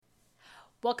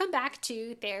Welcome back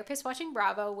to Therapist Watching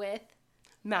Bravo with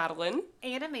Madeline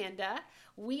and Amanda.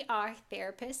 We are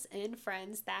therapists and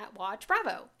friends that watch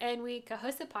Bravo, and we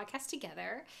co-host the podcast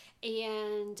together.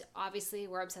 And obviously,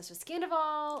 we're obsessed with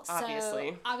Scandival.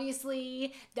 So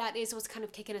obviously, that is what's kind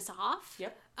of kicking us off.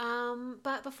 Yep.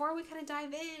 But before we kind of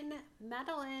dive in,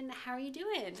 Madeline, how are you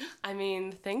doing? I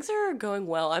mean, things are going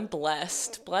well. I'm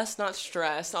blessed, not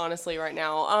stressed. Honestly, right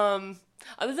now.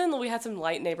 Other than we had some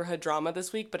light neighborhood drama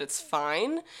this week, but it's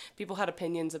fine. People had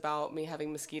opinions about me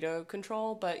having mosquito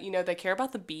control, but they care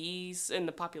about the bees and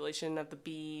the population of the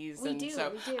bees. We do.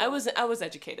 I was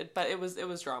educated, but it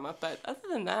was drama. But other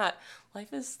than that,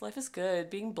 life is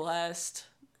good. Being blessed.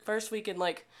 First week in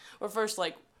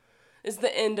is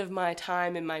the end of my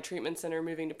time in my treatment center,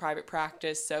 moving to private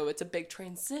practice. So it's a big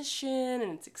transition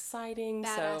and it's exciting.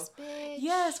 Badass bitch.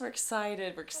 Yes, we're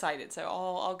excited. So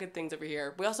all good things over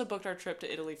here. We also booked our trip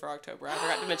to Italy for October. I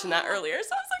forgot to mention that earlier,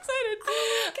 so I was excited.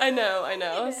 Oh, I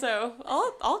know. So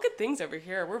all good things over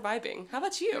here. We're vibing. How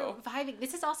about you? We're vibing.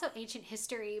 This is also ancient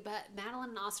history, but Madeline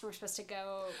and Austin were supposed to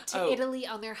go to Italy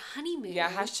on their honeymoon.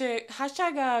 Yeah, hashtag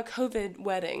COVID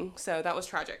wedding. So that was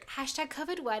tragic. Hashtag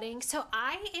COVID wedding. So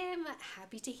I am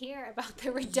happy to hear about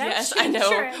the redemption. Yes, I know.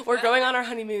 Trip. We're going on our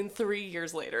honeymoon 3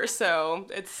 years later, so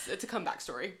it's a comeback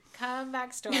story. But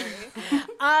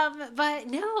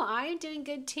no, I'm doing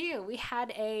good too. We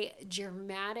had a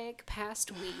dramatic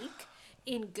past week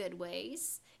in good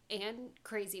ways and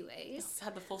crazy ways. It's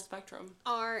had the full spectrum.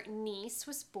 Our niece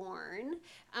was born,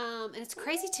 and it's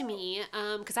crazy to me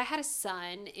because I had a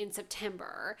son in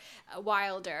September,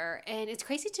 Wilder, and it's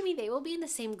crazy to me they will be in the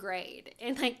same grade.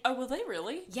 And oh, will they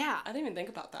really? Yeah. I didn't even think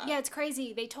about that. Yeah, it's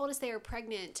crazy. They told us they were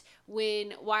pregnant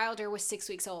when Wilder was 6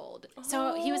 weeks old.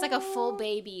 So he was like a full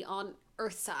baby on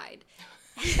Earthside.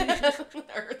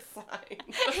 Earthside.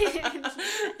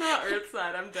 Not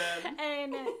Earthside, I'm dead.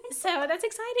 And so that's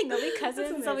exciting. They'll be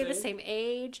cousins. They'll be the same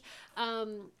age.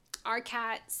 Our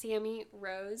cat, Sammy,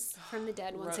 rose from the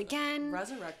dead once again.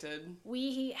 Resurrected.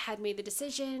 We had made the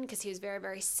decision because he was very,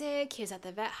 very sick. He was at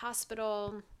the vet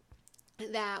hospital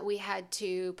that we had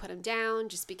to put him down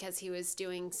just because he was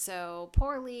doing so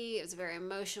poorly. It was a very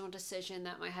emotional decision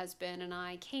that my husband and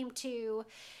I came to.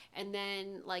 And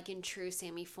then, like in true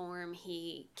Sammy form,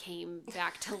 he came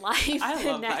back to life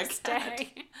the next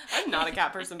day. I'm not a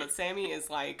cat person, but Sammy is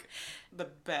like the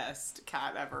best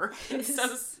cat ever. I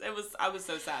was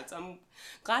so sad. So I'm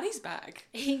glad he's back.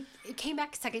 He came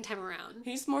back second time around.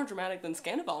 He's more dramatic than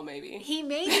Scandival, maybe. He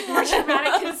may be more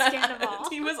dramatic than Scandival.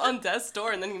 He was on death's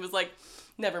door, and then he was like,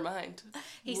 never mind.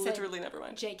 He literally said, never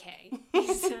mind. JK.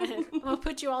 He said, we'll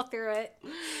put you all through it,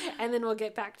 and then we'll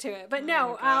get back to it. But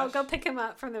no, I'll go pick him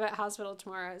up from the vet hospital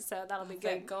tomorrow, so that'll be good.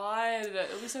 Thank God.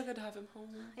 It'll be so good to have him home.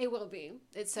 It will be.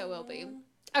 It so will be.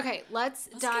 Okay, let's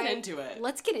get into it.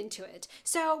 Let's get into it.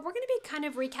 So we're going to be kind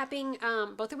of recapping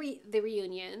both the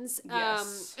reunions.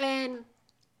 Yes. And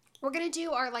we're going to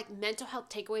do our mental health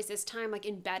takeaways this time,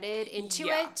 embedded into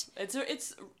it.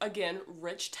 It's again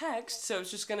rich text, so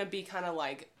it's just going to be kind of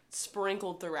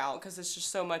sprinkled throughout because there's just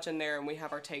so much in there, and we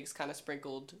have our takes kind of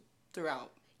sprinkled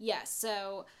throughout. Yes,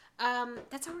 so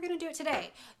that's how we're going to do it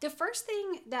today. The first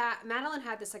thing that Madeline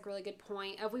had this really good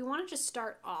point of, we want to just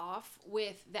start off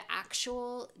with the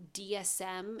actual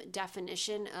DSM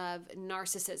definition of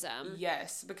narcissism.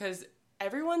 Yes, because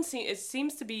it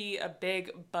seems to be a big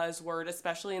buzzword,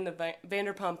 especially in the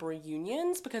Vanderpump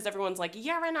reunions, because everyone's like,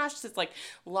 yeah, we're narcissists. Like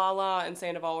Lala and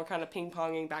Sandoval were kind of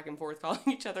ping-ponging back and forth, calling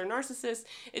each other narcissists.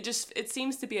 It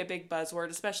seems to be a big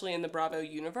buzzword, especially in the Bravo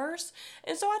universe.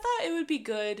 And so I thought it would be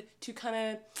good to kind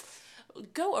of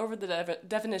go over the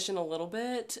definition a little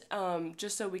bit,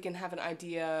 just so we can have an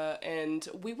idea, and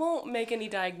we won't make any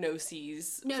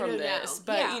diagnoses from this.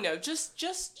 But,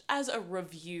 just as a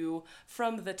review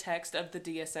from the text of the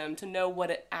DSM to know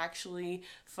what it actually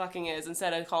fucking is,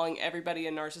 instead of calling everybody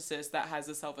a narcissist that has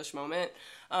a selfish moment.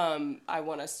 I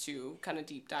want us to kind of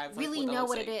deep dive. Really know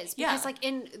what it is. Because,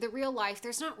 in the real life,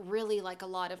 there's not really, a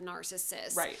lot of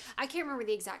narcissists. Right. I can't remember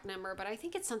the exact number, but I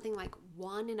think it's something like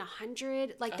 1 in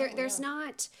 100. There's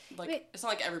not... it's not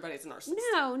like everybody's a narcissist.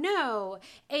 No.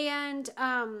 And,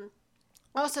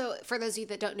 also, for those of you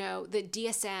that don't know, the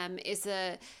DSM is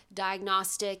a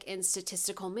diagnostic and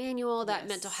statistical manual that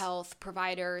mental health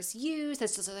providers use.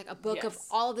 That's just a book of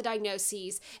all the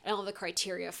diagnoses and all the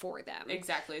criteria for them.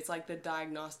 Exactly. It's like the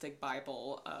diagnostic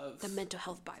Bible of... the mental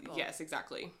health Bible. Yes,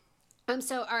 exactly.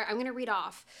 So, all right, I'm going to read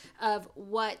off of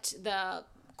what the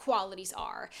qualities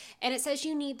are. And it says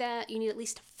you need at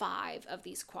least 5 of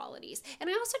these qualities. And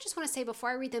I also just want to say, before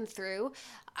I read them through,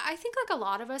 I think a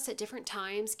lot of us at different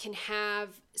times can have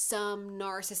some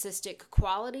narcissistic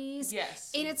qualities.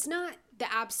 Yes. And it's not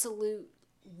the absolute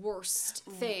worst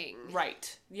thing.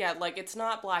 Right. Yeah, like, it's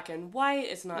not black and white,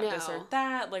 it's not this or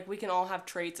that. Like, we can all have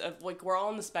traits of, like, we're all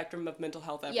on the spectrum of mental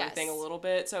health everything a little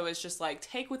bit, so it's just, like,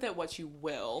 take with it what you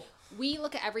will. We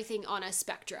look at everything on a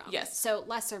spectrum. Yes. So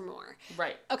less or more.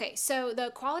 Right. Okay, so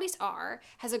the qualities are,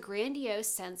 has a grandiose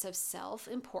sense of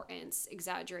self-importance,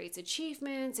 exaggerates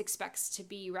achievements, expects to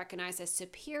be recognized as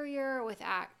superior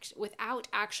without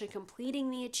actually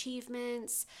completing the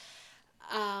achievements,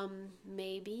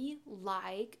 maybe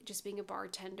like just being a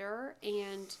bartender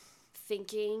and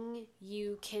thinking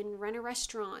you can run a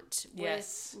restaurant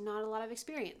with not a lot of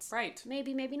experience. Right.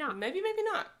 Maybe not. Maybe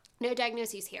not. No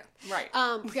diagnoses here. Right.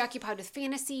 Preoccupied with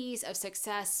fantasies of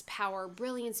success, power,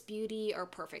 brilliance, beauty, or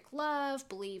perfect love,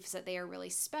 believes that they are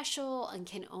really special and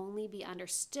can only be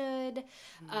understood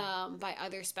by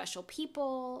other special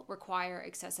people, require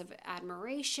excessive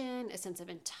admiration, a sense of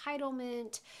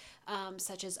entitlement,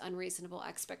 such as unreasonable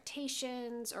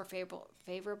expectations or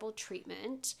favorable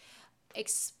treatment,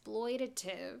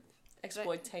 exploitative.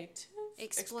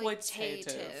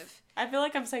 I feel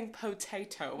like I'm saying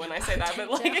potato when I say that, but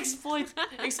like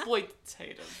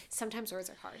exploitative. Sometimes words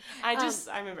are hard. I'm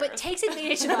embarrassed. But takes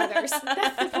advantage of others.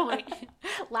 That's the point.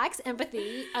 Lacks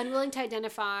empathy, unwilling to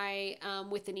identify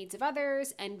with the needs of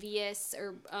others, envious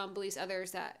or believes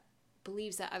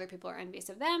that other people are envious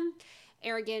of them,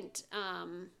 arrogant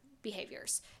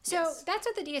behaviors. So that's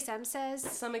what the DSM says.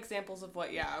 Some examples of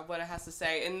what it has to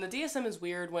say. And the DSM is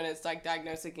weird when it's like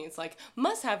diagnosing. It's like,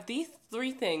 must have these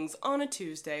 3 things on a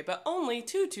Tuesday, but only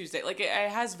 2 Tuesdays. Like, it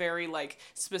has very, like,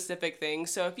 specific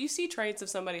things. So if you see traits of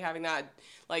somebody having that,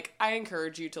 like, I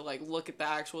encourage you to, like, look at the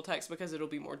actual text because it'll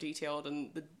be more detailed.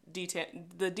 And the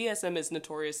DSM is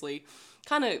notoriously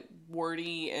kind of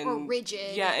wordy and... or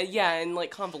rigid. Yeah, and,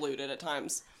 like, convoluted at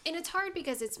times. And it's hard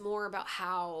because it's more about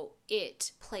how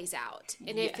it plays out.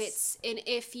 And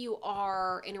if you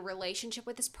are in a relationship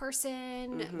with this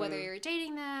person, whether you're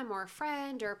dating them or a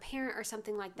friend or a parent or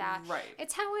something like that,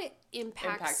 it's how it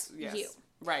impacts you.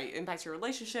 Right. Impacts your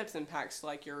relationships, impacts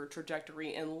like your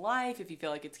trajectory in life, if you feel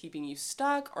like it's keeping you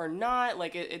stuck or not.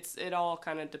 Like it all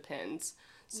kind of depends.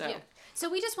 So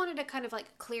we just wanted to kind of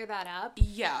like clear that up.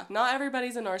 Yeah, not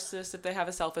everybody's a narcissist if they have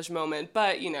a selfish moment,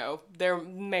 but you know, there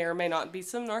may or may not be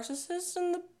some narcissists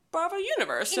in the Bravo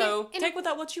universe. So take with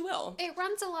that what you will. It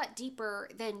runs a lot deeper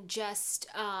than just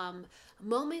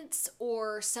moments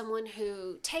or someone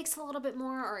who takes a little bit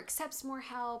more or accepts more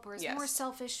help or is more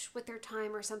selfish with their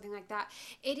time or something like that.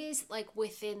 It is like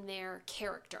within their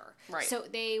character. Right. So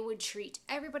they would treat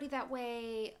everybody that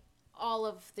way all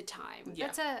of the time. Yeah.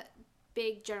 That's a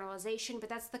big generalization, but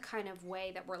that's the kind of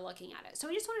way that we're looking at it. So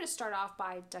we just wanted to start off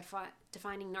by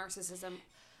defining narcissism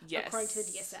according to the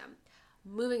DSM.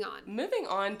 Moving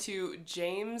on to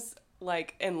James,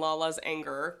 like, and Lala's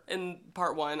anger in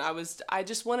part 1. I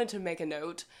just wanted to make a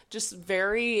note, just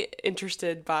very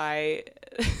interested by,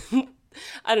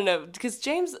 I don't know, because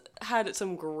James had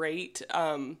some great,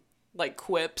 like,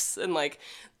 quips and, like,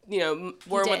 you know,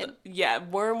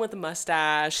 worm with a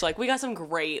mustache. Like, we got some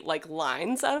great, like,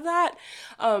 lines out of that.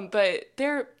 But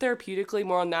therapeutically,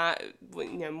 more on that,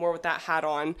 you know, more with that hat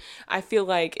on, I feel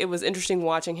like it was interesting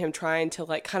watching him trying to,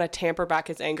 like, kind of tamper back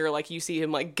his anger. Like, you see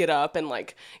him, like, get up and,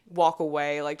 like, walk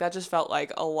away. Like, that just felt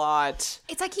like a lot.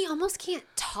 It's like he almost can't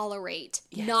tolerate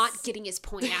not getting his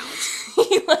point out.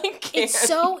 He, like, can't. It's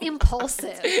so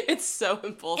impulsive. It's so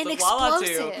impulsive. And Lala,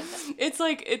 explosive. too. It's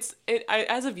like,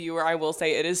 as a viewer, I will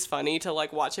say it is funny to,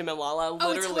 like, watch him and Lala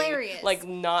literally, like,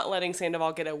 not letting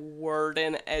Sandoval get a word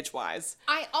in edgewise.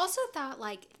 I also thought,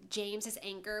 like, James's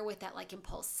anger with that, like,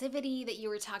 impulsivity that you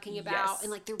were talking about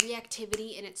and, like, the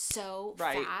reactivity, and it's so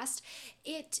fast.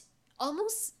 It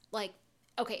almost, like,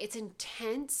 okay, it's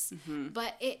intense,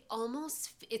 but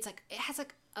it's like, it has,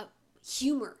 like, a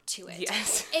humor to it.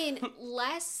 Yes. And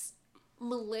less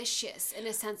malicious in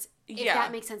a sense, if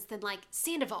that makes sense, than, like,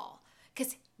 Sandoval.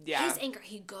 Because his anger,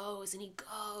 he goes and he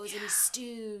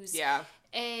stews. Yeah.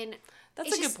 And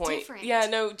that's a good point. Different. Yeah,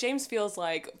 no, James feels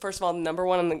like, first of all, the number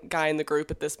one guy in the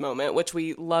group at this moment, which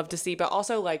we love to see, but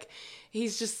also, like,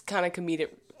 he's just kind of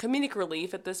comedic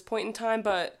relief at this point in time,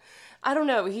 but I don't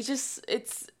know,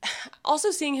 it's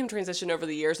also seeing him transition over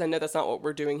the years. I know that's not what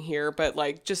we're doing here, but,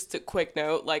 like, just a quick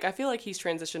note, like, I feel like he's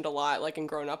transitioned a lot, like, and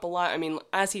grown up a lot. I mean,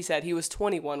 as he said, he was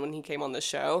 21 when he came on the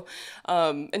show,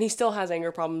 and he still has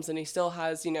anger problems, and he still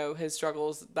has, you know, his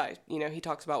struggles that, you know, he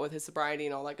talks about with his sobriety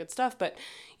and all that good stuff, but,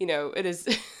 you know, it is...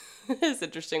 it's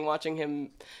interesting watching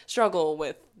him struggle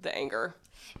with the anger.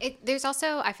 There's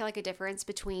also, I feel like, a difference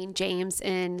between James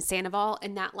and Sandoval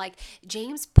in that, like,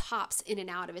 James pops in and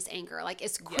out of his anger. Like,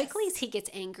 as quickly as he gets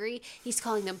angry, he's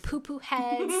calling them poo-poo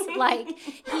heads. Like,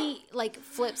 he, like,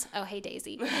 flips. Oh, hey,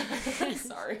 Daisy.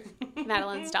 Sorry.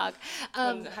 Madeline's dog.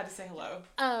 I had to say hello.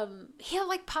 He'll,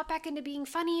 like, pop back into being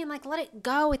funny and, like, let it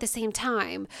go at the same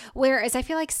time. Whereas I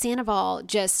feel like Sandoval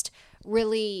just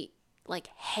really, like,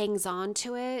 hangs on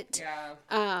to it.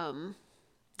 Yeah.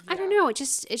 I don't know. It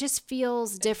just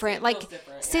feels different. Feels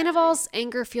different. Sandoval's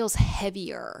anger feels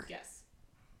heavier. Yes.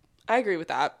 I agree with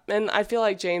that. And I feel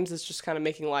like James is just kind of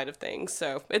making light of things.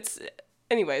 So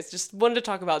anyways, just wanted to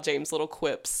talk about James' little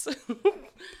quips.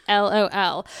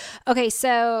 LOL. Okay,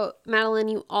 so Madeline,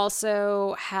 you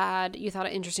also thought an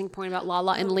interesting point about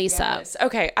Lala and Lisa. Yes.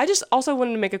 Okay, I just also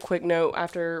wanted to make a quick note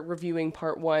after reviewing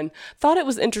part 1. Thought it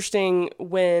was interesting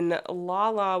when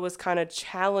Lala was kind of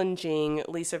challenging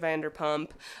Lisa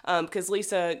Vanderpump, because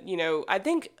Lisa, I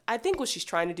think what she's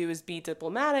trying to do is be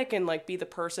diplomatic and like be the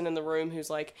person in the room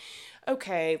who's like,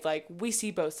 okay, like, we see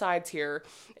both sides here.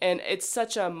 And it's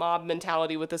such a mob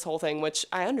mentality with this whole thing, which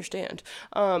I understand.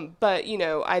 But,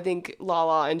 I think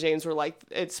Lala and James were like,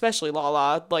 especially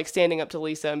Lala, like, standing up to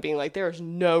Lisa and being like, there's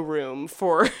no room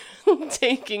for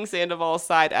taking Sandoval's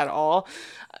side at all.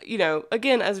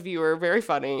 Again, as a viewer, very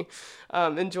funny.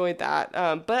 Enjoyed that.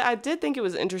 But I did think it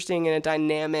was interesting in a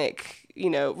dynamic,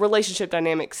 relationship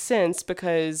dynamic sense,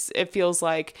 because it feels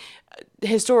like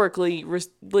historically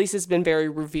Lisa's been very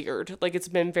revered. Like, it's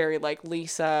been very like,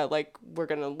 Lisa, like, we're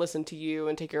gonna listen to you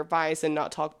and take your advice and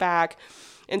not talk back.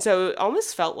 And so it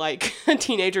almost felt like a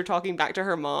teenager talking back to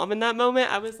her mom in that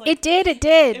moment. I was like, it did.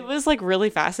 It was like really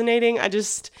fascinating. I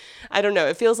don't know.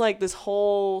 It feels like this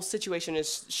whole situation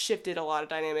has shifted a lot of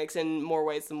dynamics in more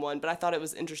ways than one. But I thought it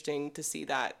was interesting to see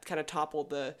that kind of topple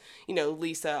the,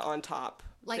 Lisa on top.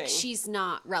 Like, thing. she's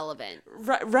not relevant.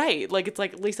 Right. Like, it's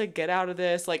like, Lisa, get out of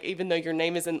this. Like, even though your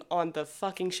name isn't on the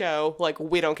fucking show, like,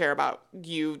 we don't care about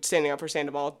you standing up for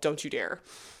Sandoval. Don't you dare.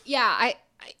 Yeah,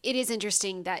 it is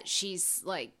interesting that she's,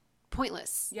 like,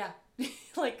 pointless. Yeah.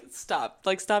 Like, stop.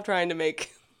 Like, stop trying to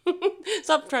make...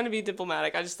 stop trying to be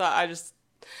diplomatic. I just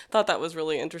thought that was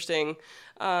really interesting.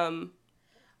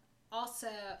 Also,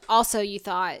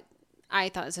 I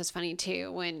thought this was funny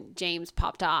too when James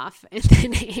popped off and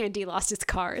then Andy lost his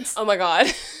cards. Oh my God.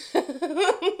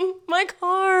 My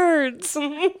cards.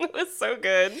 It was so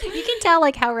good. You can tell,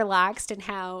 like, how relaxed and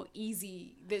how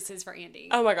easy this is for Andy.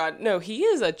 Oh my God. No, he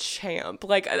is a champ.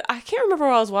 Like, I can't remember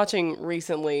what I was watching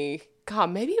recently.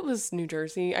 God, maybe it was New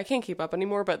Jersey. I can't keep up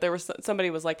anymore, but there was somebody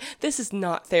was like, this is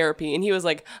not therapy. And he was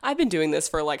like, I've been doing this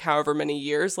for like however many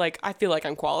years. Like, I feel like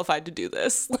I'm qualified to do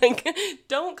this. Like,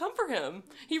 don't come for him.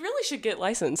 He really should get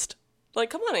licensed. Like,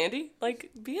 come on, Andy.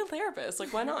 Like, be a therapist.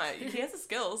 Like, why not? He has the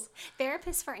skills.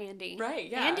 Therapist for Andy. Right,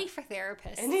 yeah. Andy for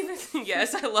therapist.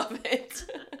 Yes, I love it.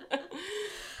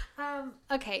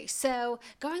 Okay, so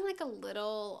going like a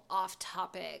little off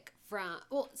topic from,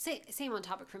 well, same on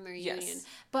topic from the reunion, Yes.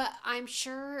 but I'm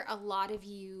sure a lot of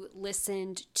you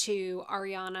listened to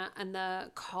Ariana and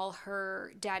the Call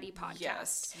Her Daddy podcast.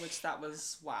 Yes, which that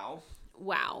was wow.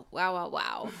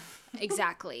 Wow.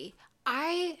 Exactly.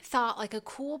 I thought, like, a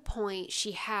cool point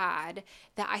she had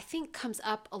that I think comes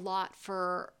up a lot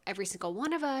for every single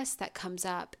one of us, that comes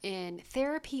up in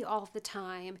therapy all the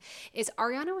time, is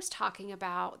Ariana was talking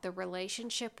about the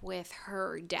relationship with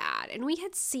her dad. And we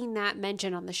had seen that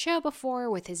mentioned on the show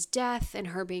before with his death and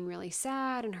her being really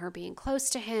sad and her being close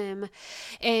to him.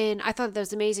 And I thought that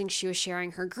was amazing. She was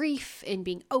sharing her grief and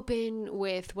being open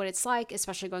with what it's like,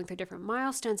 especially going through different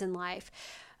milestones in life.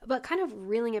 But kind of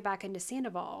reeling it back into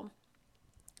Sandoval,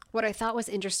 what I thought was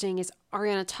interesting is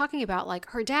Ariana talking about,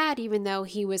 like, her dad, even though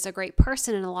he was a great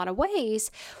person in a lot of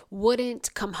ways,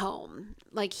 wouldn't come home.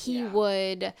 Like, he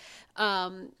would,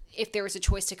 if there was a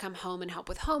choice to come home and help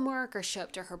with homework or show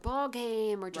up to her ball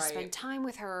game or just spend time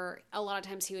with her, a lot of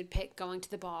times he would pick going to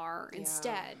the bar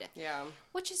instead. Yeah.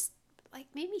 Which is, like,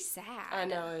 made me sad. I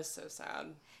know, it's so sad.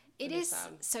 It is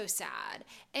so sad.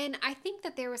 And I think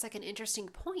that there was, like, an interesting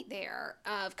point there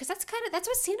of, because that's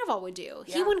what Sandoval would do.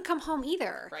 Yeah. He wouldn't come home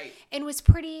either. Right. And was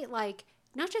pretty, like,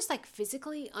 not just, like,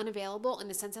 physically unavailable in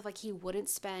the sense of, like, he wouldn't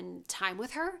spend time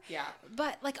with her. Yeah.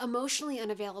 But, like, emotionally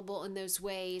unavailable in those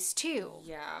ways too.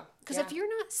 Yeah. Because if you're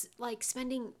not, like,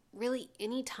 spending really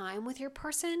any time with your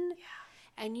person,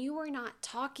 and you were not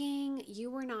talking,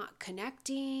 you were not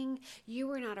connecting, you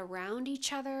were not around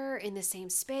each other in the same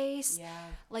space,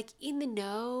 like, in the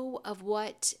know of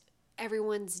what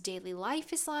everyone's daily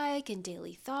life is like and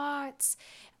daily thoughts,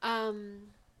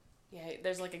 Yeah,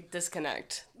 there's like a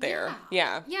disconnect there.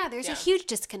 Yeah. Yeah, there's a huge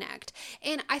disconnect.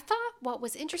 And I thought what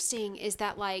was interesting is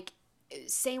that, like,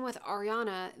 same with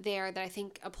Ariana there, that I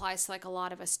think applies to like a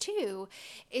lot of us too,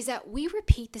 is that we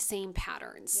repeat the same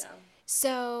patterns. Yeah.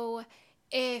 So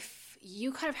if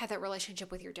you kind of had that relationship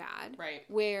with your dad, right,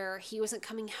 where he wasn't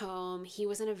coming home, he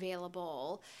wasn't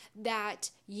available,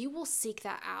 that you will seek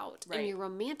that out in your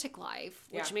romantic life,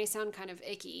 which may sound kind of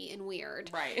icky and weird.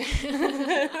 Right.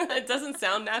 It doesn't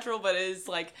sound natural, but it is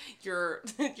like you're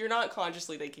not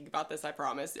consciously thinking about this, I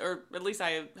promise. Or at least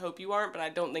I hope you aren't, but I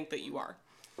don't think that you are.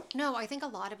 No, I think a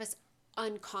lot of us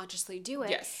unconsciously do it.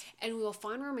 Yes. And we will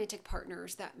find romantic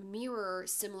partners that mirror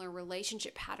similar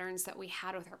relationship patterns that we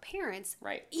had with our parents.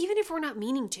 Right. Even if we're not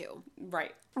meaning to.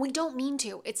 Right. We don't mean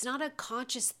to. It's not a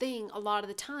conscious thing a lot of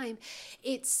the time.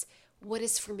 It's what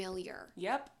is familiar.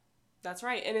 Yep. That's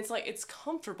right. And it's like, it's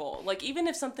comfortable. Like, even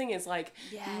if something is like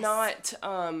not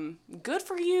good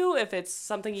for you, if it's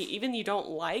something you don't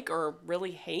like or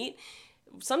really hate,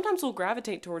 sometimes we'll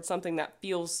gravitate towards something that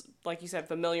feels, like you said,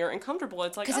 familiar and comfortable.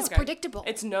 It's like, because it's predictable.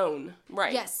 It's known.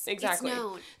 Right. Yes, exactly. It's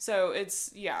known. So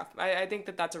it's, I think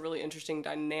that that's a really interesting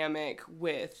dynamic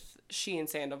with she and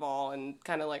Sandoval, and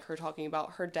kind of like her talking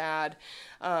about her dad,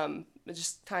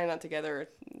 just tying that together.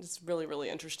 It's really, really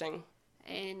interesting.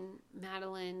 And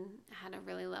Madeline had a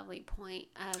really lovely point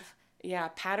of, yeah,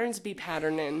 patterns be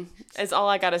patterning is all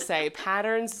I gotta say.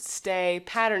 Patterns stay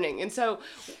patterning. And so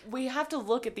we have to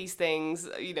look at these things,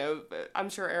 you know. I'm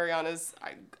sure Ariana's,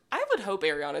 I would hope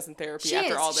Ariana's in therapy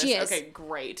after all this. She is. Okay,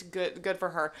 great. Good for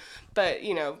her. But,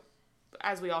 you know,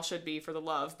 as we all should be for the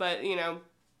love. But, you know,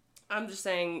 I'm just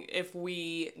saying, if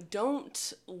we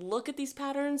don't look at these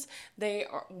patterns,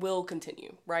 will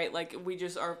continue, right? Like, we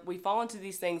fall into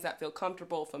these things that feel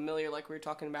comfortable, familiar, like we were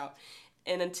talking about.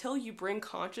 And until you bring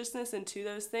consciousness into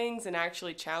those things and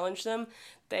actually challenge them,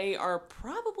 they are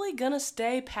probably gonna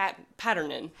stay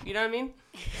patterning. You know what I mean?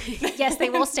 Yes,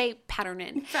 they will stay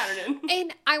patterning. Patterning.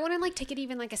 And I want to like take it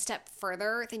even like a step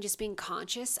further than just being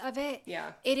conscious of it.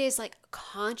 Yeah. It is like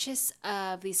conscious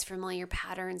of these familiar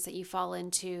patterns that you fall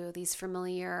into, these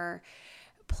familiar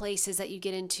places that you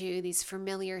get into, these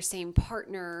familiar same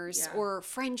partners or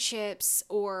friendships,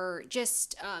 or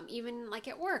just even like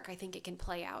at work, I think it can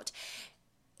play out.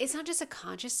 It's not just a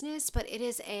consciousness, but it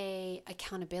is a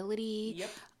accountability,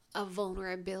 a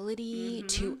vulnerability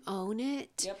to own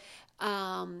it,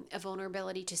 a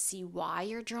vulnerability to see why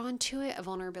you're drawn to it, a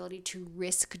vulnerability to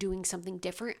risk doing something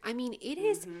different. I mean, it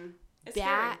is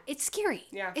bad. It's scary.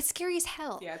 Yeah. It's scary as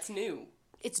hell. Yeah, it's new.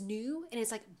 It's new, and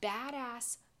it's like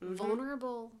badass,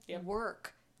 vulnerable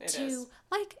work to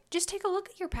like just take a look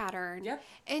at your pattern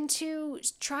and to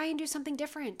try and do something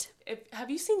different. Have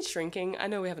you seen Shrinking? I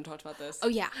know we haven't talked about this. Oh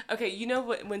yeah. Okay, you know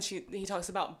what, when he talks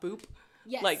about boop?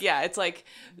 Yes. Like, yeah, it's like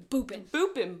booping.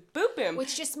 Boop him.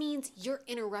 Which just means you're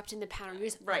interrupting the pattern. You're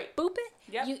just boop it.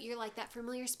 Yep. You're like, that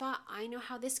familiar spot. I know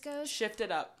how this goes. Shift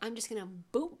it up. I'm just gonna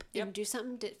boop and do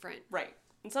something different. Right.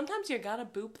 And sometimes you gotta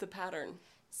boop the pattern.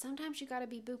 Sometimes you gotta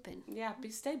be booping. Yeah,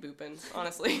 stay booping,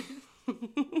 honestly.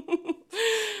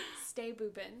 Stay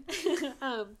booping.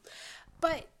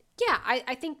 But yeah,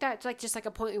 I think that's like just like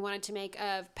a point we wanted to make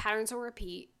of patterns will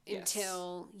repeat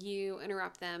until you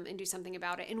interrupt them and do something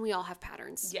about it. And we all have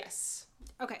patterns. Yes.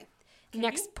 Okay.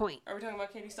 Next point. Are we talking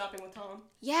about Katie stopping with Tom?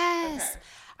 Yes.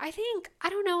 Okay. I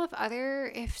don't know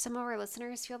if some of our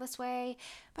listeners feel this way,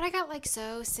 but I got like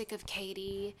so sick of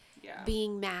Katie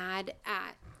being mad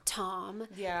at Tom.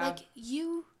 Yeah. Like,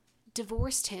 you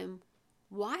divorced him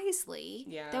wisely.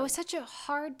 Yeah. That was such a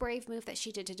hard, brave move that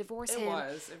she did to divorce him.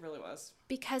 It really was.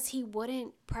 Because he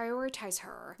wouldn't prioritize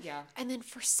her. Yeah. And then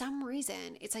for some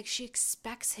reason, it's like she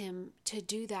expects him to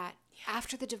do that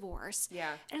after the divorce.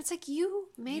 Yeah. And it's like, you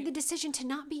made the decision to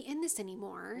not be in this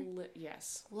anymore.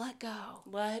 Yes. Let go.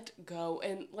 Let go.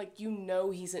 And like,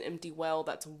 he's an empty well.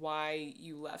 That's why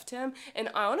you left him. And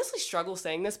I honestly struggle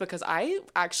saying this because I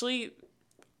actually,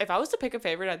 if I was to pick a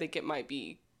favorite, I think it might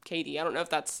be Katie. I don't know if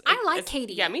that's... I like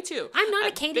Katie. Yeah, me too. I'm not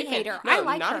a Katie hater. No, I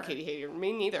like her. not a Katie hater.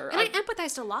 Me neither. And I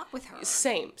empathized a lot with her.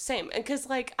 Same. And because,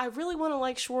 like, I really want to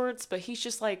like Schwartz, but he's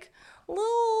just, like,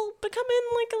 becoming,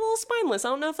 like, a little spineless. I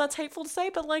don't know if that's hateful to say,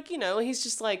 but, like, you know, he's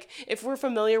just, like, if we're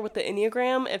familiar with the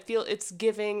Enneagram, it's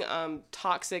giving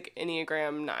toxic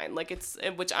Enneagram 9. Like,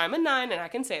 which I'm a 9, and I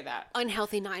can say that.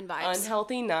 Unhealthy 9 vibes.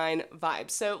 Unhealthy 9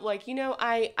 vibes. So, like, you know,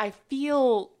 I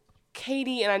feel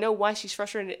Katie, and I know why she's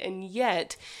frustrated, and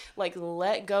yet, like,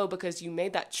 let go because you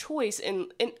made that choice.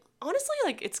 And honestly,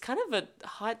 like, it's kind of a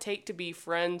hot take to be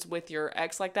friends with your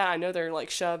ex like that. I know they're, like,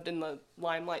 shoved in the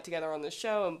limelight together on the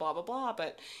show and blah, blah, blah.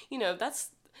 But, you know, that's,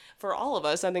 for all of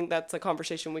us, I think that's a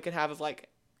conversation we could have of, like,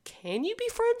 can you be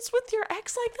friends with your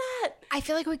ex like that? I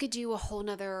feel like we could do a whole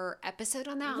nother episode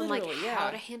on that, Literally, on like yeah. how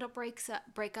to handle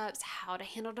breakups, how to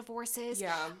handle divorces.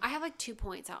 Yeah. I have like 2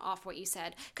 points off what you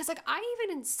said, because like I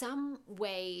even in some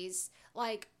ways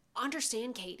like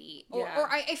understand Katie, or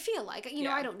I feel like, you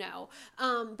know, I don't know,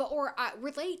 or I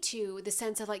relate to the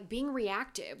sense of like being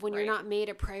reactive when you're not made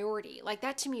a priority. Like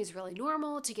that to me is really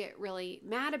normal to get really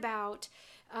mad about,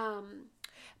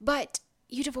 but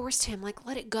you divorced him, like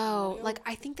let it go. Like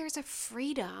I think there's a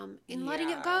freedom in letting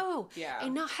it go,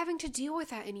 and not having to deal with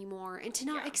that anymore, and to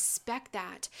not expect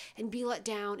that and be let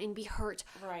down and be hurt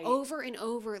over and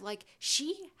over. Like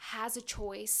she has a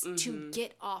choice to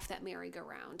get off that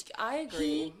merry-go-round. I agree.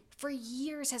 He, for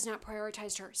years, has not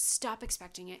prioritized her. Stop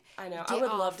expecting it. I know. I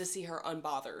would love to see her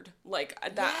unbothered. Like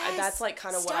that. Yes, that's like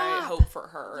kind of what I hope for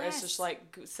her. It's just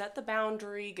like set the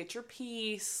boundary, get your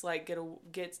peace, like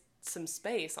get some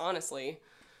space. Honestly,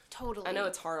 totally. I know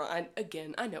it's hard.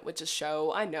 I know it's a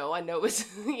show. I know it's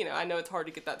I know it's hard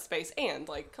to get that space. And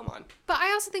like, come on. But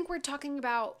I also think we're talking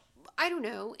about, I don't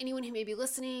know, anyone who may be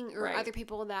listening or other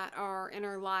people that are in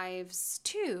our lives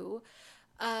too,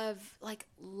 of like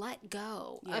let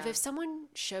go of, if someone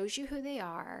shows you who they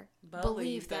are,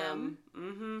 believe them.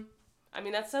 I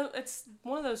mean, it's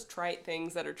one of those trite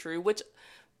things that are true, which,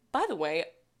 by the way,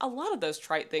 a lot of those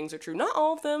trite things are true. Not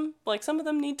all of them. Like some of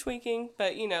them need tweaking,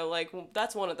 but like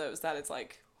that's one of those that it's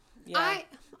like, I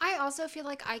also feel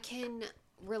like I can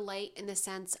relate in the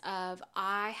sense of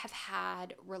I have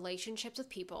had relationships with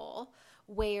people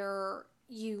where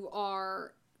you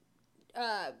are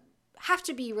have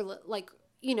to be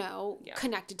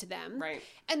connected to them. Right.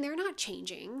 And they're not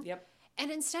changing. Yep.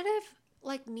 And instead of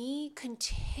like me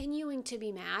continuing to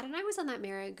be mad, and I was on that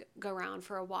merry-go-round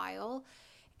for a while,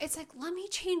 it's like, let me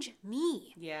change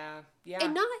me. Yeah.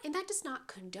 And that does not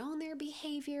condone their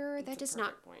behavior. That does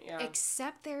not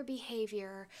accept their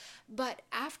behavior. But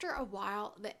after a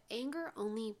while, the anger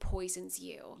only poisons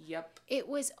you. Yep. It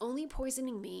was only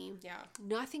poisoning me. Yeah.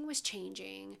 Nothing was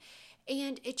changing.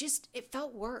 And it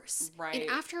felt worse. Right. And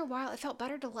after a while, it felt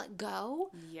better to let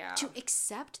go. Yeah. To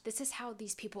accept this is how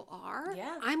these people are.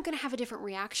 Yeah. I'm going to have a different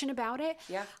reaction about it.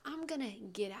 Yeah. I'm going to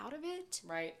get out of it.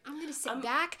 Right. I'm going to sit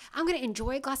back. I'm going to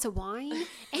enjoy a glass of wine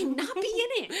and not be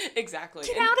in it. Exactly.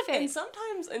 Get out of it.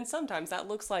 And sometimes that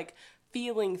looks like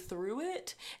feeling through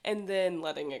it and then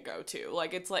letting it go too.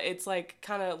 Like it's like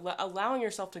kind of allowing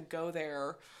yourself to go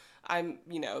there. I'm,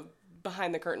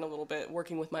 behind the curtain a little bit,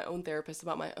 working with my own therapist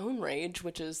about my own rage,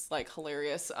 which is like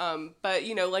hilarious. But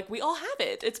like we all have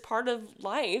it. It's part of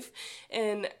life,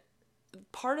 and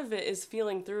part of it is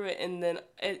feeling through it. And then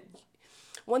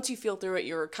once you feel through it,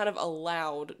 you're kind of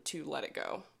allowed to let it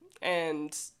go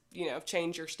and,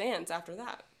 change your stance after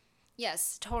that.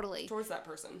 Yes, totally. Towards that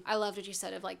person. I loved what you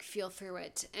said of like feel through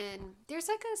it. And there's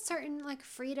like a certain like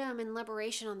freedom and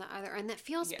liberation on the other end that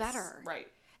feels better. Right.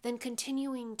 Than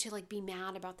continuing to like be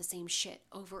mad about the same shit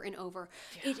over and over.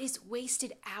 Yeah. It is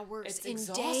wasted hours and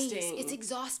days. It's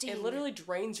exhausting. It literally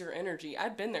drains your energy.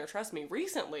 I've been there, trust me,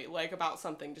 recently, like about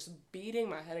something, just beating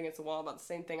my head against the wall about the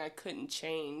same thing I couldn't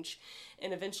change.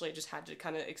 And eventually I just had to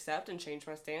kind of accept and change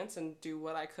my stance and do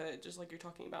what I could, just like you're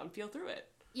talking about, and feel through it.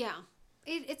 Yeah.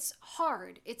 It's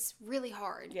hard. It's really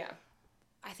hard. Yeah.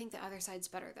 I think the other side's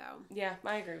better, though. Yeah,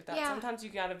 I agree with that. Yeah. Sometimes you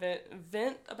gotta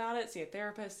vent about it, see a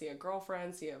therapist, see a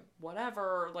girlfriend, see a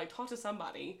whatever, like talk to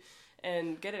somebody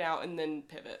and get it out and then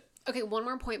pivot. Okay, one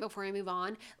more point before I move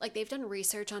on. Like, they've done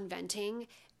research on venting,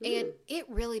 and it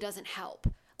really doesn't help.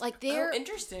 Like, Oh,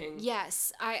 interesting.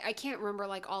 Yes. I can't remember,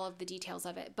 like, all of the details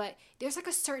of it, but there's, like,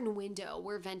 a certain window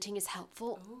where venting is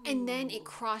helpful, and then it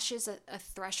crosses a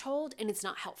threshold, and it's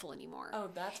not helpful anymore. Oh,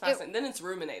 that's fascinating. Then it's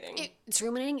ruminating. It's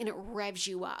ruminating, and it revs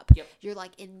you up. Yep. You're,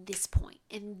 like, in this point,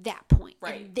 and that point,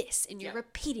 right. and this, and you're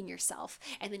repeating yourself,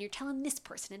 and then you're telling this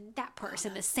person and that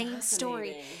person the same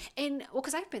story. And, well,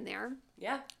 because I've been there.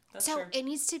 Yeah, that's true. So it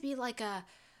needs to be, like,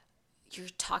 you're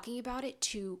talking about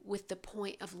it with the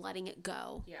point of letting it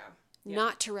go. Yeah.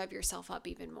 Not to rev yourself up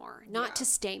even more. Not to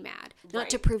stay mad. Not right.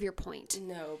 to prove your point.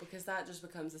 No, because that just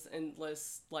becomes this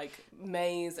endless, like,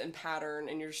 maze and pattern,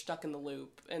 and you're stuck in the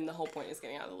loop, and the whole point is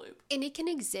getting out of the loop. And it can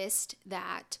exist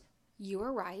that you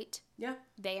are right. Yeah.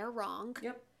 They are wrong.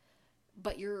 Yep.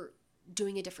 But you're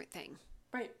doing a different thing.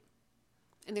 Right.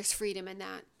 And there's freedom in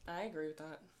that. I agree with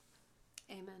that.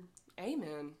 Amen.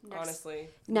 Honestly.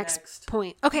 Next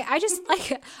point. Okay,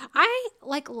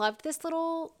 I loved this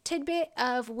little tidbit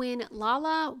of when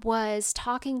Lala was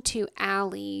talking to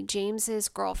Allie, James's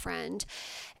girlfriend,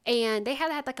 And they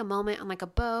had like a moment on like a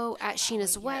boat at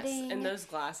Sheena's Yes, wedding. and those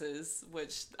glasses,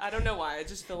 which I don't know why, I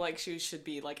just feel like she should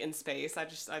be like in space. I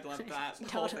love that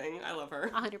whole thing. I love her.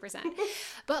 100%.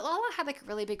 But Lala had like a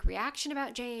really big reaction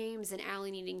about James and Allie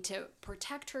needing to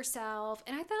protect herself.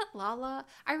 And I thought Lala,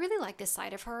 I really liked this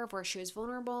side of her where she was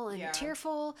vulnerable and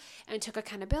tearful and took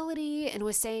accountability and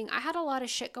was saying, I had a lot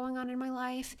of shit going on in my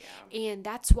life. Yeah. And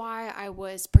that's why I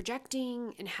was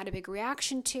projecting and had a big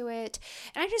reaction to it.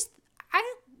 And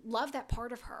I love that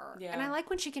part of her. Yeah. And I like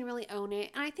when she can really own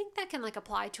it. And I think that can like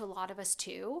apply to a lot of us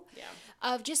too. Yeah.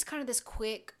 Of just kind of this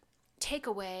quick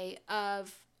takeaway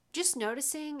of just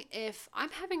noticing if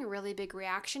I'm having a really big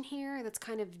reaction here that's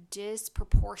kind of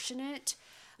disproportionate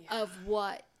of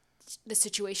what the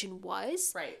situation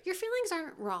was. Right. Your feelings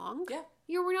aren't wrong. Yeah.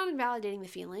 We're not invalidating the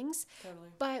feelings. Totally.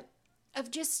 But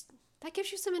of just, that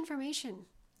gives you some information.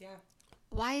 Yeah.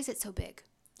 Why is it so big?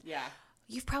 Yeah.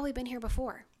 You've probably been here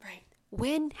before. Right.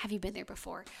 When have you been there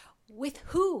before? With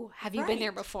who have you been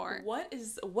there before? What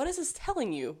is this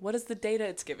telling you? What is the data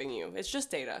it's giving you? It's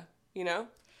just data, you know?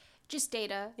 Just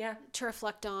data. Yeah. To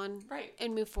reflect on. Right.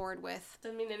 And move forward with.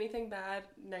 Doesn't mean anything bad,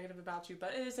 negative about you,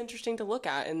 but it is interesting to look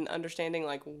at and understanding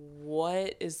like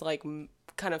what is like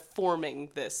kind of forming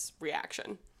this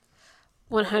reaction.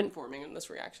 100. Forming this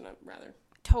reaction, rather.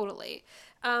 Totally.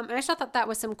 And I just thought that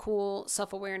was some cool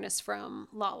self-awareness from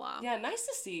Lala. Yeah, nice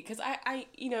to see, because I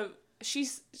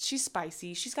she's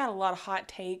spicy. She's got a lot of hot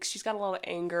takes. She's got a lot of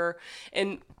anger.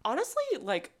 And honestly,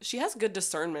 like, she has good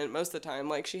discernment most of the time.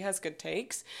 Like, she has good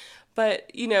takes. But,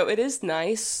 it is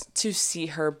nice to see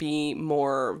her be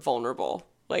more vulnerable.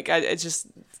 Like, it just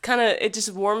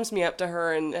warms me up to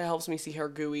her, and it helps me see her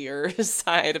gooier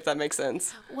side, if that makes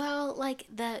sense. Well, like,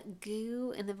 the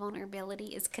goo and the vulnerability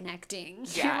is connecting.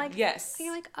 Yeah,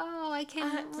 You're like, oh, I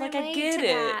can relate like, I get to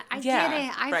it. that. I get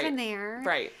it. I've been there.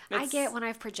 Right. I get when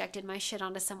I've projected my shit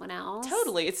onto someone else.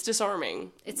 Totally. It's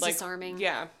disarming. It's disarming.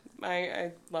 Yeah.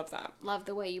 I love that. Love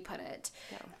the way you put it.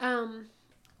 Yeah.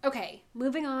 Okay,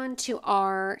 moving on to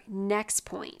our next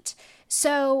point.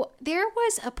 So there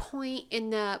was a point in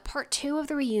the part 2 of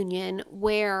the reunion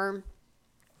where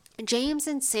James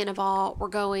and Sandoval were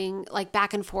going like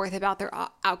back and forth about their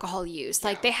alcohol use.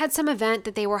 Like they had some event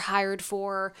that they were hired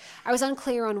for. I was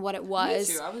unclear on what it was.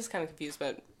 Me too. I was kind of confused,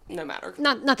 but no matter.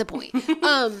 Not the point.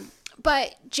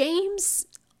 But James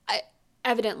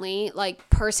evidently, like,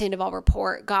 per Sandoval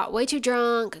report, got way too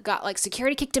drunk, got, like,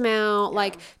 security kicked him out,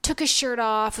 like, took his shirt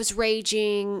off, was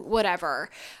raging, whatever.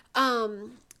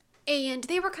 And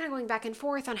they were kind of going back and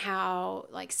forth on how,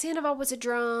 like, Sandoval was a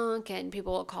drunk, and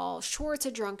people will call Schwartz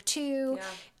a drunk, too.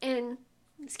 Yeah. And,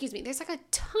 excuse me, there's, like, a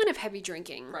ton of heavy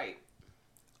drinking. Right.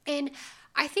 And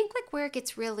I think, like, where it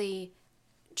gets really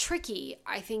tricky,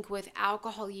 I think, with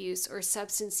alcohol use or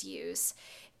substance use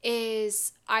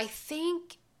is I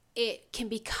think it can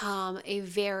become a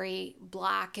very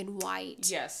black and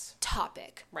white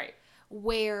topic. Right.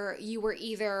 Where you were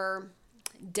either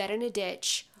dead in a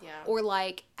ditch or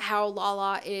like how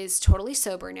Lala is totally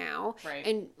sober now. Right.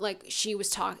 And like she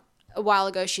was a while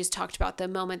ago, she's talked about the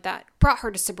moment that brought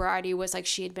her to sobriety was like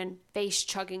she had been face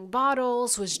chugging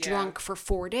bottles, was drunk for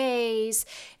 4 days,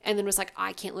 and then was like,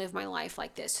 I can't live my life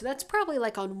like this. So that's probably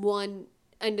like on one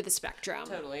end of the spectrum.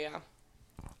 Totally, yeah.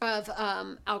 Of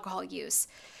alcohol use.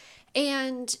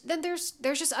 And then there's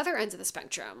just other ends of the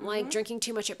spectrum, like drinking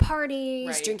too much at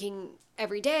parties, drinking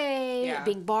every day,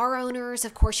 being bar owners.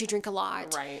 Of course, you drink a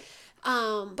lot. Right.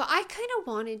 But I kind of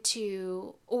wanted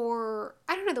to, or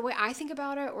I don't know, the way I think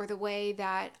about it or the way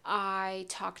that I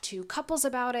talk to couples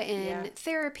about it in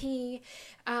therapy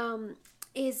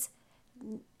is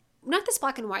not this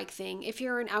black and white thing, if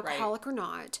you're an alcoholic or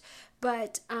not,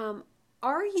 but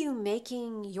are you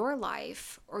making your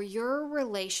life or your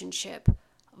relationship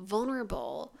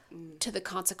vulnerable to the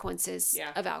consequences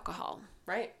of alcohol?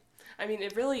 Right. I mean,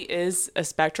 it really is a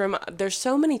spectrum. There's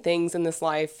so many things in this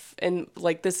life, and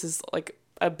like this is like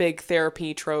a big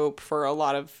therapy trope for a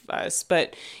lot of us,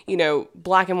 but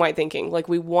black and white thinking, like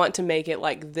we want to make it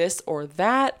like this or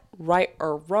that, right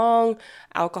or wrong,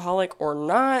 alcoholic or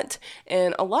not,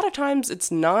 and a lot of times it's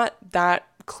not that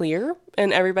clear,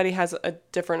 and everybody has a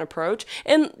different approach.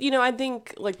 And I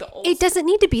think like it doesn't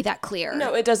need to be that clear.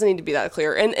 No, it doesn't need to be that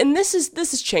clear. And this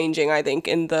is changing, I think,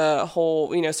 in the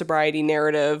whole sobriety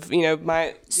narrative.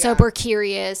 Sober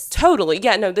curious. Totally,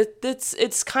 yeah. No,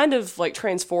 it's kind of like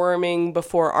transforming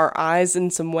before our eyes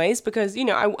in some ways, because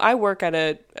I have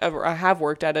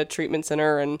worked at a treatment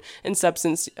center and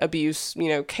substance abuse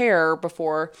care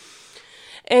before,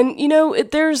 and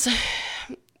there's.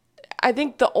 I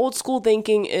think the old school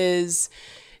thinking is,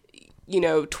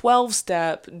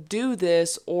 12-step, do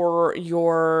this or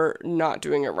you're not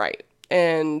doing it right.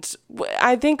 And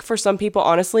I think for some people,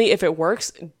 honestly, if it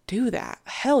works, do that.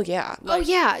 Hell yeah. Like, oh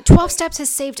yeah. 12 steps has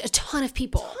saved a ton of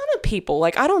people.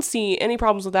 Like, I don't see any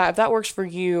problems with that. If that works for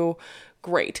you,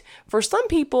 great. For some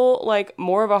people, like,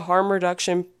 more of a harm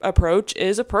reduction approach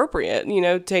is appropriate, you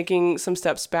know, taking some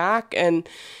steps back and,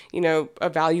 you know,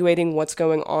 evaluating what's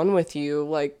going on with you,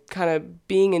 like kind of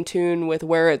being in tune with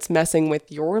where it's messing with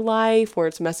your life, where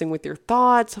it's messing with your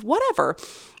thoughts, whatever.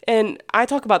 And I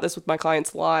talk about this with my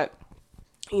clients a lot.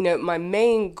 You know, my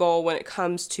main goal when it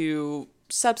comes to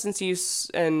substance use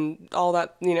and all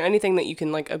that, you know, anything that you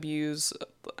can like abuse,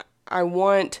 I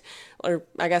want, or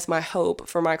I guess my hope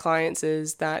for my clients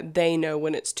is that they know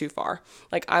when it's too far.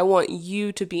 Like, I want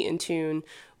you to be in tune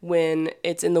when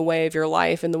it's in the way of your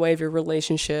life, in the way of your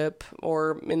relationship,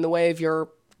 or in the way of your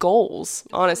goals,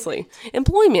 honestly.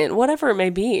 Employment, whatever it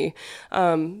may be.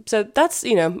 So that's,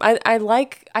 you know, I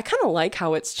kind of like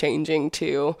how it's changing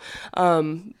too.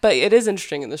 But it is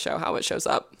interesting in the show how it shows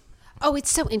up. Oh,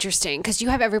 it's so interesting because you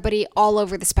have everybody all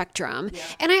over the spectrum. Yeah.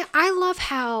 And I love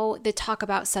how the talk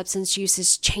about substance use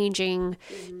is changing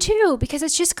too, because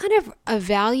it's just kind of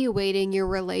evaluating your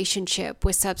relationship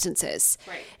with substances.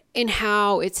 Right. And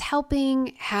how it's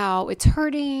helping, how it's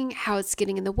hurting, how it's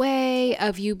getting in the way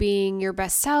of you being your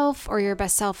best self or your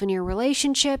best self in your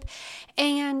relationship.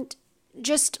 And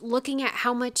just looking at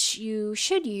how much you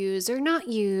should use or not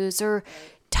use, or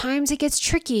times it gets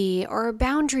tricky, or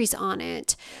boundaries on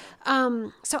it.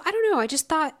 So I don't know. I just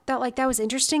thought that like that was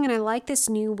interesting, and I like this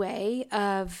new way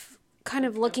of kind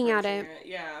of looking at it.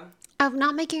 Yeah. Of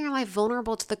not making your life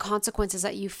vulnerable to the consequences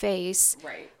that you face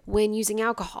when using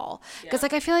alcohol. Because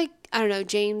like I feel like, I don't know,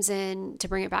 James and to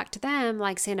bring it back to them,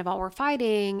 like Sandoval were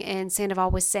fighting, and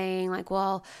Sandoval was saying like,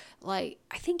 well, like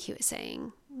I think he was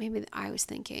saying, maybe I was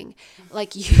thinking,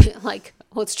 like you, like,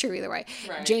 well, it's true either way.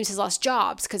 Right. James has lost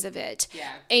jobs because of it. Yeah.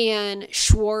 And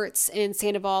Schwartz and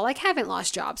Sandoval like haven't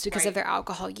lost jobs because of their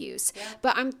alcohol use. Yeah.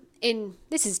 But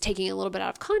this is taking a little bit out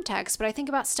of context, but I think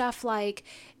about stuff like,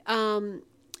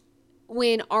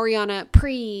 when Ariana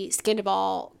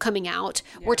pre-Sandoval coming out,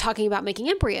 we're talking about making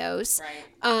embryos.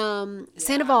 Right.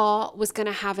 Sandoval was going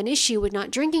to have an issue with not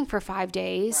drinking for 5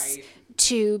 days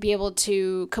to be able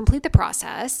to complete the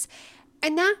process.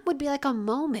 And that would be like a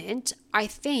moment, I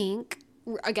think,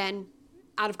 again,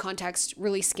 out of context,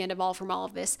 really Sandoval from all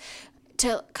of this,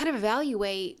 to kind of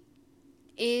evaluate,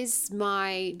 is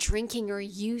my drinking or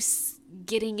use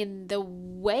getting in the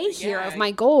way here of my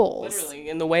goals? Literally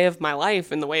in the way of my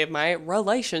life, in the way of my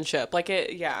relationship. Like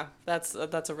that's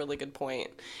a really good point.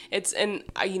 It's, and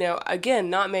you know, again,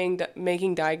 not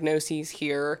making diagnoses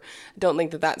here. Don't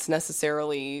think that that's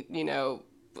necessarily, you know,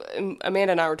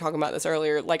 Amanda and I were talking about this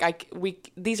earlier. Like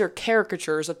these are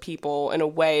caricatures of people in a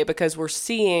way, because we're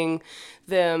seeing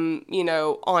them, you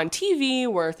know, on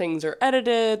TV where things are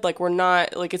edited. Like, we're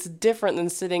not, like, it's different than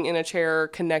sitting in a chair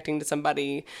connecting to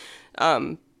somebody.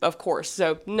 Of course.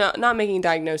 So not making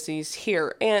diagnoses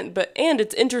here. And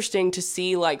it's interesting to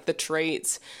see like the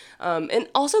traits, and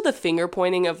also the finger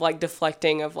pointing of like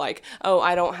deflecting of like, oh,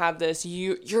 I don't have this,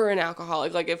 you're an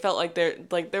alcoholic. Like, it felt like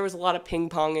there was a lot of ping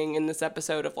ponging in this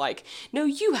episode of like, no,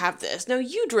 you have this, no,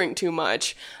 you drink too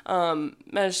much.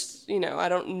 As you know, I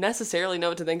don't necessarily know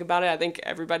what to think about it. I think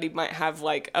everybody might have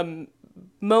like a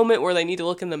moment where they need to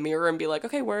look in the mirror and be like,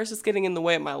 okay, where is this getting in the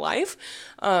way of my life?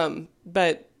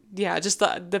 But yeah, just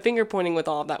the finger pointing with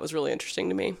all of that was really interesting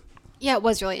to me. Yeah, it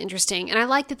was really interesting. And I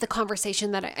like that the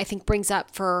conversation that I think brings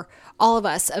up for all of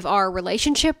us of our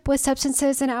relationship with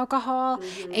substances and alcohol,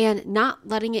 and not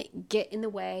letting it get in the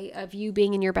way of you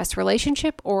being in your best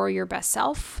relationship or your best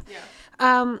self.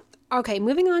 Yeah. Okay,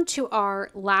 moving on to our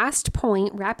last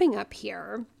point, wrapping up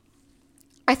here.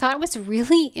 I thought it was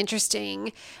really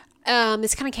interesting.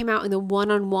 This kind of came out in the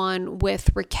one-on-one with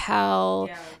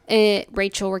Raquel,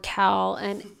 Rachel, Raquel,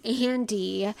 and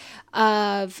Andy.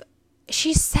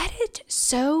 She said it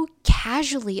so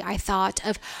casually, I thought,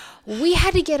 of we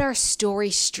had to get our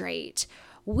story straight.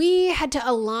 We had to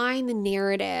align the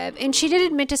narrative. And she did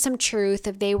admit to some truth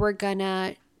if they were going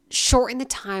to shorten the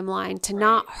timeline to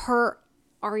not hurt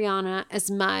Ariana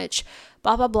as much,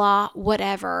 blah, blah, blah,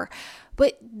 whatever.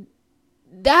 But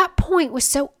that point was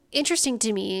so interesting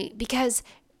to me, because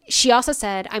she also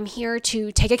said, I'm here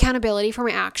to take accountability for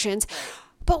my actions.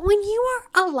 But when you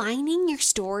are aligning your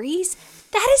stories,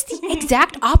 that is the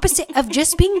exact opposite of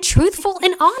just being truthful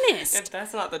and honest. If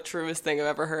that's not the truest thing I've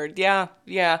ever heard. Yeah.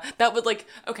 That would, like,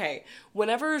 okay, when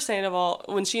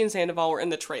she and Sandoval were in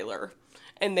the trailer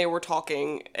and they were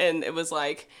talking, and it was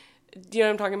like, do you know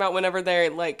what I'm talking about? Whenever they're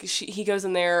like, he goes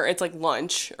in there, it's like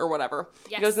lunch or whatever.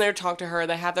 Yes. He goes in there to talk to her.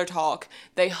 They have their talk.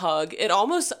 They hug. It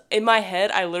almost, in my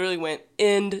head, I literally went,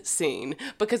 end scene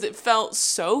because it felt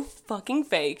so fucking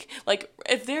fake. Like,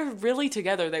 if they're really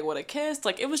together, they would have kissed.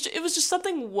 Like, it was just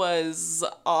something was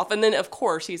off. And then, of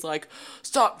course, he's like,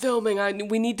 stop filming.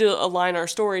 We need to align our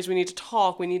stories. We need to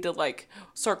talk. We need to, like,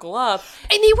 circle up.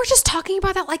 And they were just talking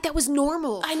about that like that was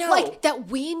normal. I know. Like, that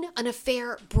when an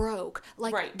affair broke,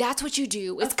 like, Right. that's what you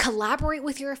do, is collaborate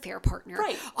with your affair partner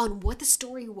Right. on what the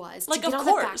story was, Like, to get of all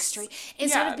the course. facts straight,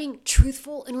 instead Yeah. of being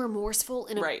truthful and remorseful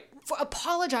and Right. for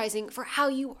apologizing for how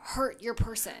you hurt your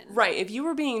person. Right. If you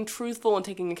were being truthful and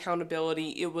taking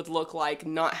accountability, it would look like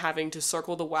not having to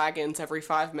circle the wagons every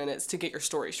 5 minutes to get your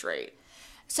story straight.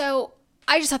 So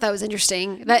I just thought that was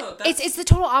interesting. That No, it's the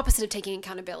total opposite of taking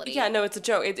accountability. Yeah, no, it's a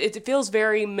joke. It feels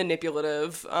very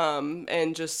manipulative,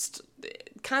 and just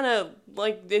kind of,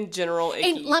 like, in general, icky.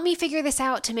 And let me figure this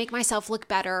out to make myself look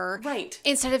better. Right.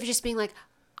 Instead of just being like,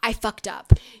 I fucked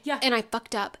up. Yeah. And I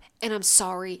fucked up, and I'm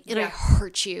sorry, and I Yeah.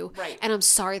 hurt you. Right. And I'm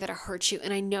sorry that I hurt you,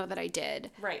 and I know that I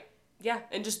did. Right. Yeah,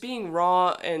 and just being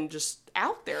raw and just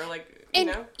out there, like, you And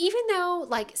know? even though,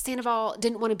 like, Sandoval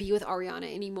didn't want to be with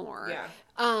Ariana anymore, Yeah.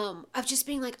 of just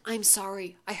being like, I'm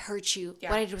sorry, I hurt you.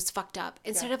 Yeah. What I did was fucked up.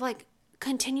 Instead of, like,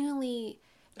 continually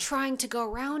trying to go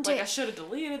around Like, it. I should have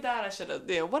deleted that. I should have,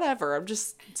 whatever. I'm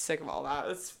just sick of all that.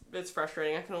 It's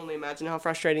frustrating. I can only imagine how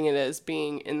frustrating it is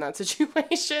being in that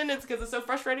situation. It's because it's so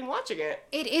frustrating watching it.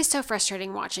 It is so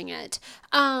frustrating watching it.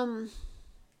 Yeah.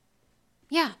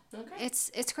 Okay.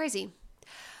 It's crazy.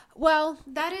 Well,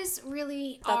 that is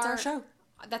really That's our show.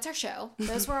 That's our show.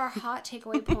 Those were our hot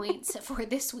takeaway points for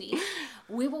this week.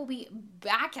 We will be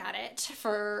back at it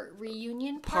for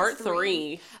reunion Part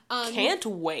 3. Can't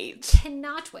wait.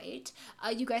 Cannot wait.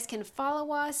 You guys can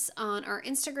follow us on our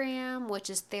Instagram,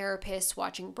 which is Therapist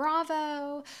Watching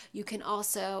Bravo. You can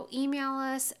also email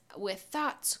us with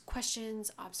thoughts,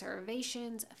 questions,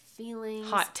 observations, feelings,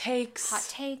 Hot takes.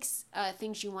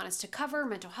 things you want us to cover,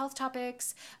 mental health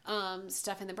topics,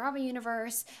 stuff in the Bravo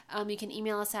universe. You can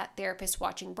email us at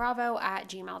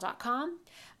therapistwatchingbravo@gmail.com.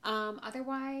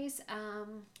 Otherwise,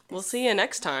 We'll see you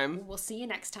next time. we'll see you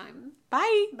next time.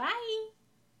 Bye. Bye.